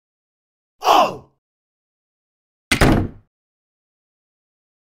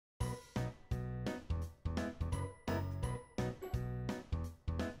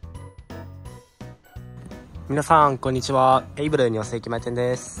皆さんこんにちは。エイブルネットワーク岡山駅前店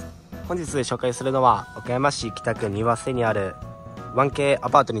です。本日紹介するのは岡山市北区庭瀬にある 1K ア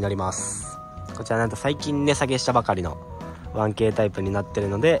パートになります。こちらなんと最近値下げしたばかりの 1K タイプになっている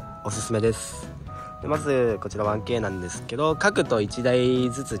のでおすすめです。でまずこちら 1K なんですけど、各と1台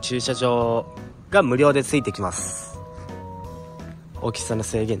ずつ駐車場が無料でついてきます。大きさの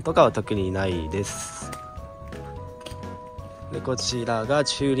制限とかは特にないです。でこちらが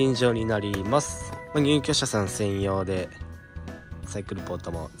駐輪場になります。入居者さん専用でサイクルポー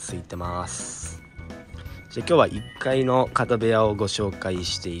トもついてます。じゃあ今日は1階の角部屋をご紹介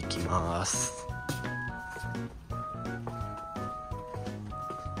していきます。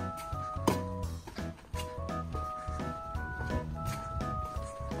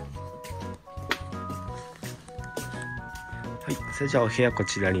はい、それじゃあお部屋こ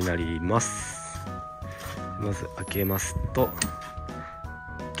ちらになります。まず開けますと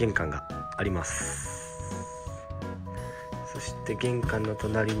玄関があります。そして玄関の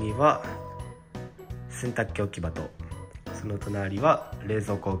隣には洗濯機置き場と、その隣は冷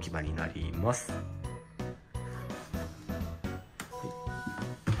蔵庫置き場になります。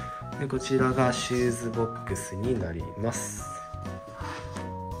でこちらがシューズボックスになります。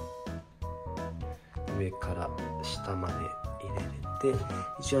上から下まで入れれて、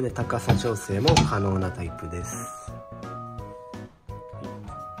一応ね高さ調整も可能なタイプです。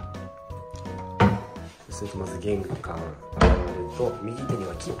そうするとまず玄関上がると右手に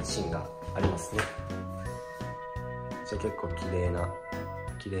はキッチンがありますね。じゃあ結構綺麗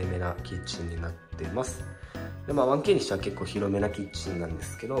めなキッチンになってます。で1K にしては結構広めなキッチンなんで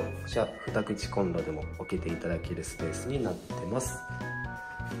すけど、じゃあ2口コンロでも置けていただけるスペースになってます。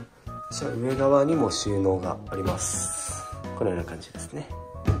じゃあ上側にも収納があります。このような感じですね。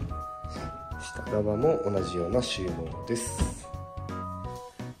下側も同じような収納です。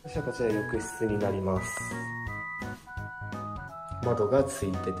そしてこちら浴室になります。窓がつ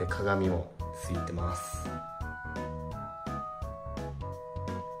いてて鏡もついてます。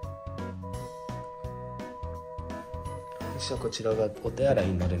そしてこちらがお手洗い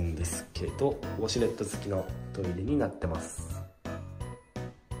になるんですけど、ウォシュレット付きのトイレになってます。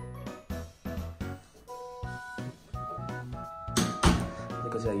で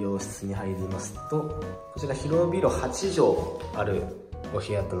こちら洋室に入りますと、こちら広々8畳あるお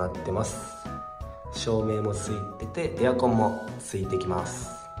部屋となってます。照明もついててエアコンもついてきます。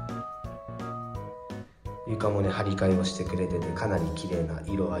床もね張り替えをしてくれてて、かなり綺麗な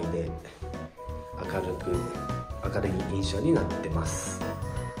色合いで明るい印象になってます。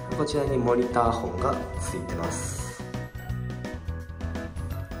こちらにモニターフォンがついてます。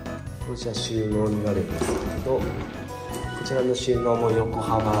こちら収納になるんですけど、こちらの収納も横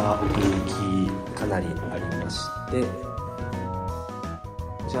幅奥行きかなりありまして、こ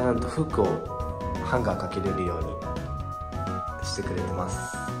ちらなんと服をハンガーかけれるようにしてくれてます。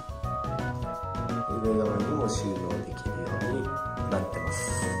上側にも収納できるようになってま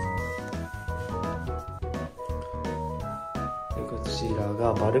す。でこちら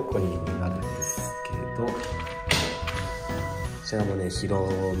がバルコニーになるんですけど、こちらもね広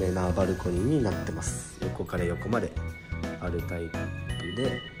めなバルコニーになってます。横から横まであるタイプ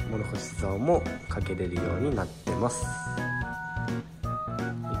で、物干し竿もかけれるようになってます。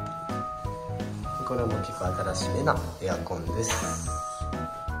これも結構新しめなエアコンです。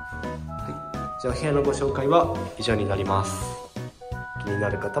じゃあ部屋のご紹介は以上になります。気にな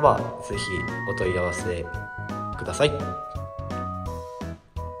る方はぜひお問い合わせください。